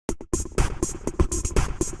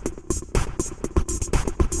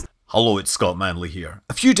Hello, it's Scott Manley here.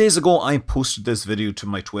 A few days ago I posted this video to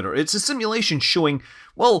my Twitter. It's a simulation showing,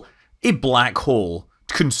 well, a black hole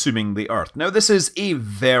consuming the Earth. Now this is a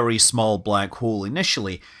very small black hole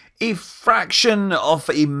initially, a fraction of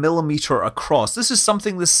a millimeter across. This is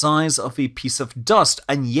something the size of a piece of dust,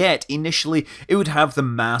 and yet initially it would have the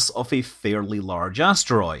mass of a fairly large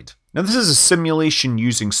asteroid. Now this is a simulation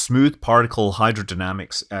using smooth particle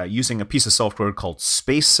hydrodynamics, using a piece of software called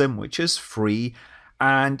SpaceSim, which is free.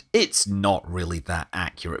 And it's not really that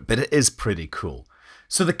accurate, but it is pretty cool.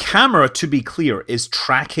 So the camera, to be clear, is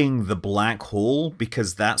tracking the black hole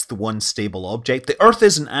because that's the one stable object. The Earth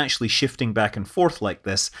isn't actually shifting back and forth like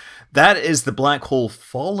this. That is the black hole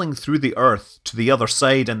falling through the Earth to the other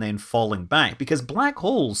side and then falling back, because black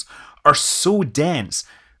holes are so dense.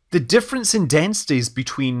 The difference in densities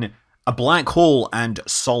between a black hole and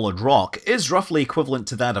solid rock is roughly equivalent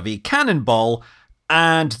to that of a cannonball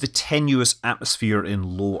and the tenuous atmosphere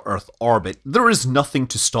in low Earth orbit. There is nothing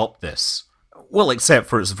to stop this. Well, except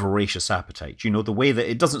for its voracious appetite. You know, the way that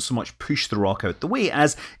it doesn't so much push the rock out the way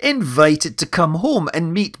as invite it to come home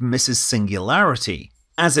and meet Mrs. Singularity.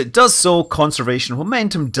 As it does so, conservation of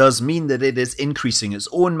momentum does mean that it is increasing its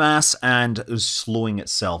own mass and is slowing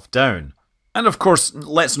itself down. And of course,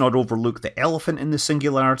 let's not overlook the elephant in the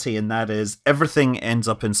singularity, and that is everything ends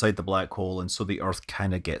up inside the black hole, and so the Earth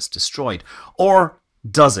kind of gets destroyed. Or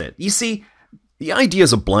does it? You see, the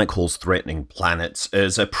ideas of black holes threatening planets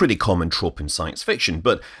is a pretty common trope in science fiction,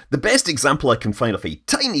 but the best example I can find of a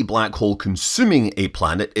tiny black hole consuming a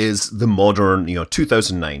planet is the modern,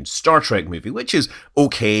 2009 Star Trek movie, which is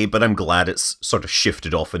okay, but I'm glad it's sort of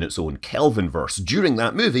shifted off in its own Kelvinverse. During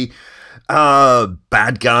that movie,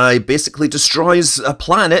 bad guy basically destroys a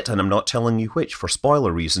planet, and I'm not telling you which for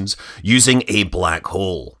spoiler reasons, using a black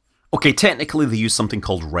hole. Okay, technically they use something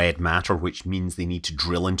called red matter, which means they need to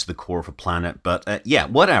drill into the core of a planet, but yeah,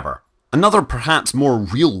 whatever. Another perhaps more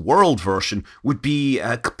real-world version would be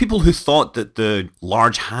people who thought that the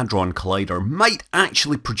Large Hadron Collider might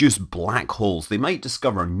actually produce black holes. They might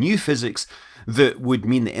discover new physics that would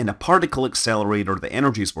mean that in a particle accelerator the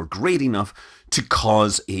energies were great enough to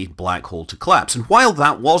cause a black hole to collapse. And while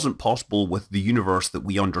that wasn't possible with the universe that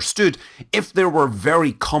we understood, if there were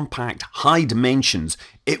very compact, high dimensions,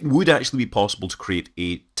 it would actually be possible to create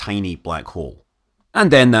a tiny black hole.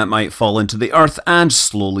 And then that might fall into the Earth and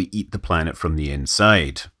slowly eat the planet from the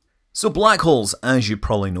inside. So black holes, as you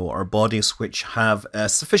probably know, are bodies which have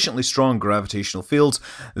sufficiently strong gravitational fields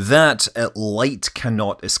that light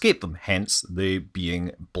cannot escape them, hence they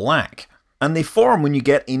being black. And they form when you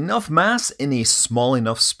get enough mass in a small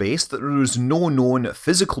enough space that there is no known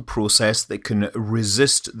physical process that can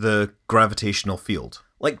resist the gravitational field.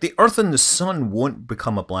 Like the Earth and the Sun won't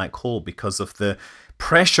become a black hole because of the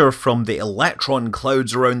pressure from the electron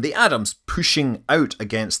clouds around the atoms pushing out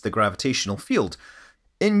against the gravitational field.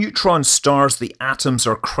 In neutron stars, the atoms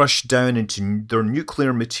are crushed down into their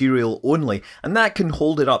nuclear material only, and that can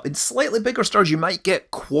hold it up. In slightly bigger stars, you might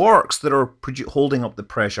get quarks that are holding up the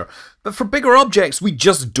pressure. But for bigger objects, we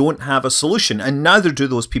just don't have a solution, and neither do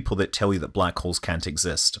those people that tell you that black holes can't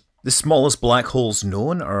exist. The smallest black holes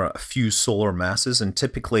known are a few solar masses, and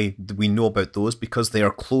typically we know about those because they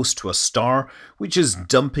are close to a star, which is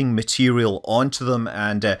dumping material onto them,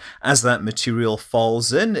 and as that material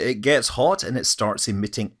falls in, it gets hot and it starts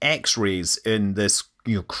emitting X-rays in this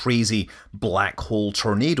crazy black hole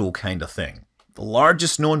tornado kind of thing. The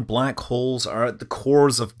largest known black holes are at the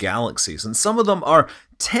cores of galaxies, and some of them are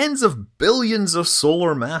tens of billions of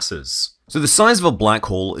solar masses. So the size of a black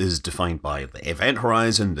hole is defined by the event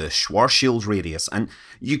horizon, the Schwarzschild radius, and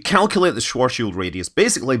you calculate the Schwarzschild radius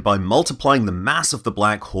basically by multiplying the mass of the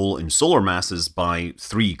black hole in solar masses by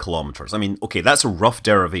 3 kilometers. I mean, okay, that's a rough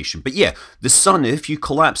derivation, but yeah, the Sun, if you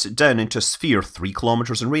collapse it down into a sphere 3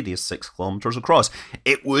 kilometers in radius, 6 kilometers across,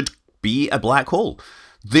 it would be a black hole.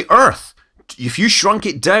 The Earth, if you shrunk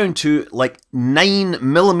it down to like 9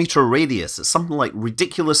 millimeter radius, it's something like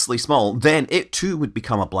ridiculously small, then it too would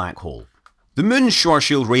become a black hole. The Moon's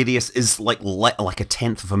Schwarzschild radius is like a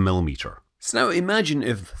tenth of a millimeter. So now imagine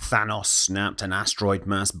if Thanos snapped an asteroid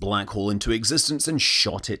mass black hole into existence and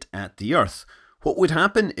shot it at the Earth. What would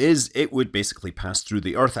happen is it would basically pass through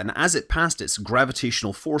the Earth, and as it passed, its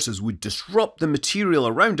gravitational forces would disrupt the material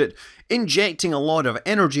around it, injecting a lot of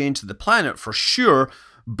energy into the planet for sure,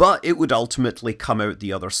 but it would ultimately come out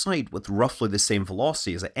the other side with roughly the same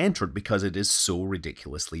velocity as it entered because it is so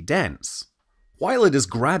ridiculously dense. While it is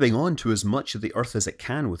grabbing onto as much of the Earth as it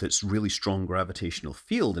can with its really strong gravitational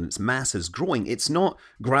field and its mass is growing, it's not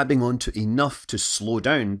grabbing onto enough to slow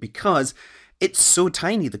down because it's so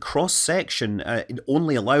tiny. The cross-section it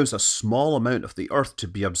only allows a small amount of the Earth to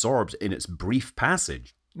be absorbed in its brief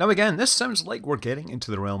passage. Now again, this sounds like we're getting into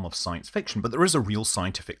the realm of science fiction, but there is a real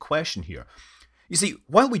scientific question here. You see,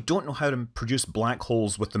 while we don't know how to produce black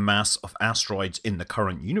holes with the mass of asteroids in the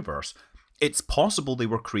current universe, it's possible they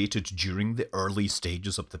were created during the early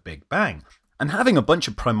stages of the Big Bang. And having a bunch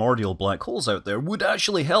of primordial black holes out there would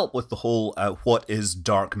actually help with the whole what is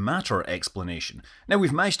dark matter explanation. Now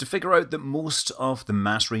we've managed to figure out that most of the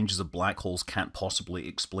mass ranges of black holes can't possibly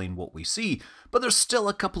explain what we see, but there's still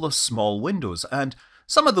a couple of small windows, and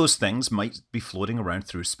some of those things might be floating around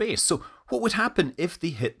through space. So what would happen if they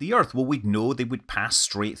hit the Earth? Well, we'd know they would pass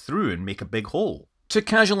straight through and make a big hole. To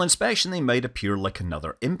casual inspection, they might appear like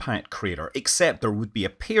another impact crater, except there would be a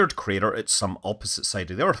paired crater at some opposite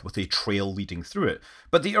side of the Earth with a trail leading through it.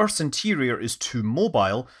 But the Earth's interior is too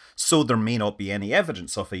mobile, so there may not be any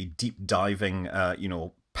evidence of a deep diving,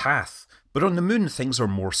 path. But on the Moon, things are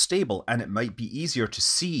more stable, and it might be easier to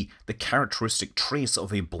see the characteristic trace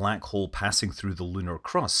of a black hole passing through the lunar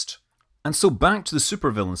crust. And so back to the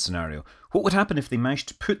supervillain scenario. What would happen if they managed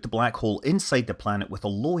to put the black hole inside the planet with a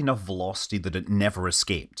low enough velocity that it never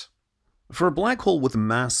escaped? For a black hole with the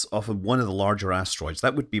mass of one of the larger asteroids,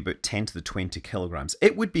 that would be about 10 to the 20 kilograms,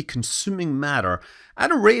 it would be consuming matter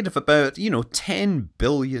at a rate of about, 10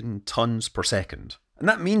 billion tons per second. And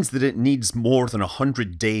that means that it needs more than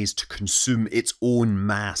 100 days to consume its own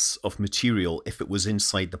mass of material if it was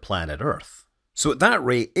inside the planet Earth. So at that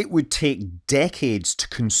rate, it would take decades to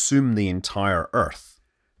consume the entire Earth.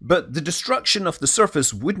 But the destruction of the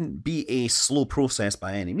surface wouldn't be a slow process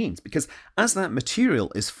by any means, because as that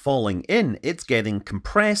material is falling in, it's getting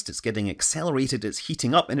compressed, it's getting accelerated, it's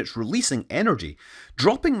heating up, and it's releasing energy.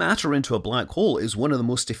 Dropping matter into a black hole is one of the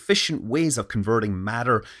most efficient ways of converting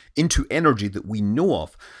matter into energy that we know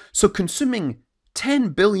of. So consuming 10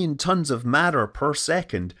 billion tons of matter per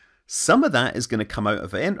second, some of that is going to come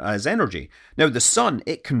out as energy. Now, the sun,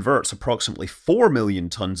 it converts approximately 4 million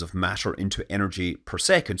tons of matter into energy per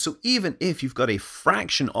second. So even if you've got a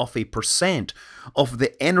fraction of a percent of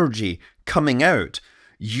the energy coming out,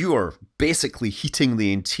 you're basically heating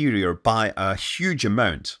the interior by a huge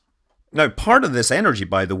amount. Now, part of this energy,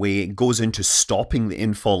 by the way, goes into stopping the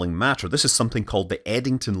infalling matter. This is something called the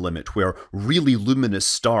Eddington limit, where really luminous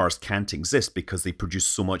stars can't exist because they produce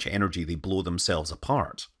so much energy they blow themselves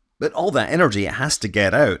apart. But all that energy, it has to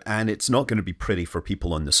get out, and it's not going to be pretty for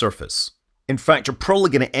people on the surface. In fact, you're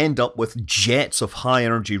probably going to end up with jets of high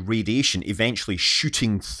energy radiation eventually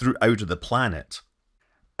shooting through out of the planet.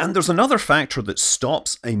 And there's another factor that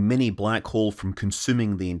stops a mini black hole from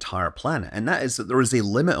consuming the entire planet, and that is that there is a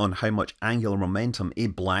limit on how much angular momentum a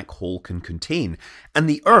black hole can contain. And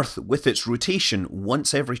the Earth, with its rotation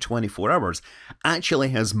once every 24 hours, actually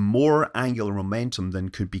has more angular momentum than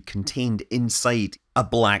could be contained inside a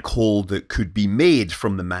black hole that could be made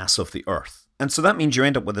from the mass of the Earth. And so that means you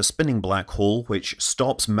end up with a spinning black hole which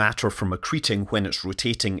stops matter from accreting when it's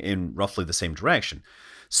rotating in roughly the same direction.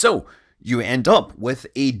 So you end up with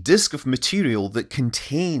a disk of material that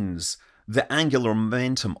contains the angular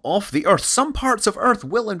momentum of the Earth. Some parts of Earth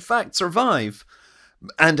will in fact survive,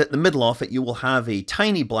 and at the middle of it you will have a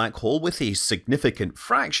tiny black hole with a significant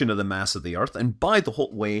fraction of the mass of the Earth, and by the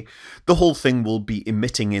whole way, the whole thing will be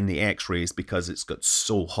emitting in the X-rays because it's got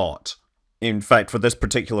so hot. In fact, for this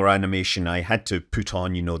particular animation, I had to put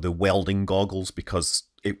on, the welding goggles because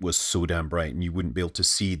it was so damn bright and you wouldn't be able to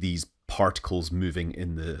see these particles moving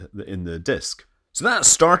in the disk. So that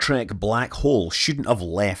Star Trek black hole shouldn't have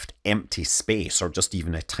left empty space or just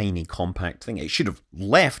even a tiny compact thing. It should have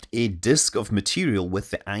left a disk of material with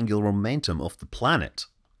the angular momentum of the planet.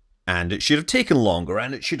 And it should have taken longer,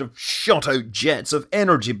 and it should have shot out jets of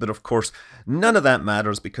energy, but of course none of that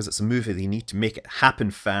matters because it's a movie. They need to make it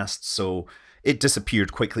happen fast, so it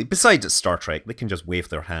disappeared quickly. Besides, it's Star Trek. They can just wave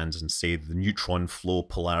their hands and say the neutron flow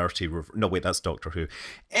polarity... No, wait, that's Doctor Who.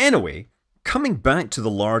 Anyway, coming back to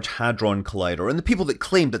the Large Hadron Collider and the people that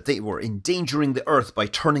claimed that they were endangering the Earth by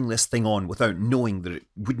turning this thing on without knowing that it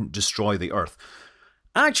wouldn't destroy the Earth.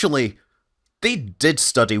 Actually, they did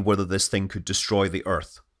study whether this thing could destroy the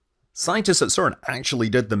Earth. Scientists at CERN actually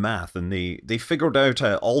did the math, and they figured out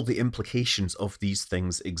all the implications of these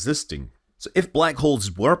things existing. So if black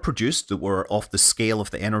holes were produced that were of the scale of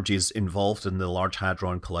the energies involved in the Large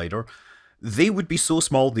Hadron Collider, they would be so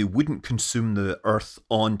small they wouldn't consume the Earth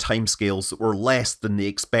on timescales that were less than the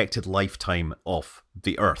expected lifetime of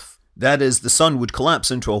the Earth. That is, the Sun would collapse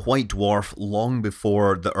into a white dwarf long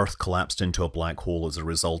before the Earth collapsed into a black hole as a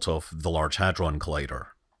result of the Large Hadron Collider.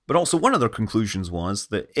 But also one of their conclusions was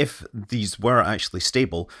that if these were actually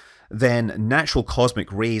stable, then natural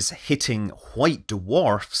cosmic rays hitting white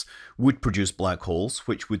dwarfs would produce black holes,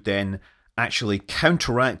 which would then actually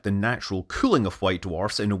counteract the natural cooling of white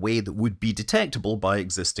dwarfs in a way that would be detectable by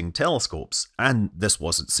existing telescopes, and this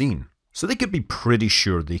wasn't seen. So they could be pretty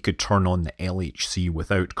sure they could turn on the LHC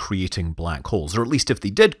without creating black holes, or at least if they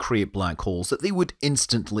did create black holes, that they would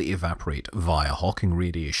instantly evaporate via Hawking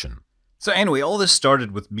radiation. So anyway, all this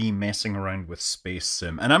started with me messing around with Space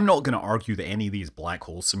Sim, and I'm not going to argue that any of these black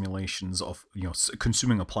hole simulations of,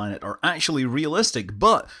 consuming a planet are actually realistic,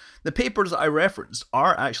 but the papers that I referenced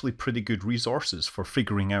are actually pretty good resources for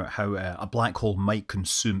figuring out how a black hole might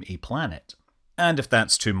consume a planet. And if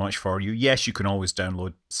that's too much for you, yes, you can always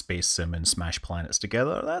download Space Sim and smash planets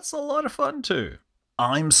together. That's a lot of fun too.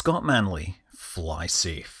 I'm Scott Manley. Fly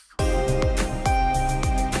safe.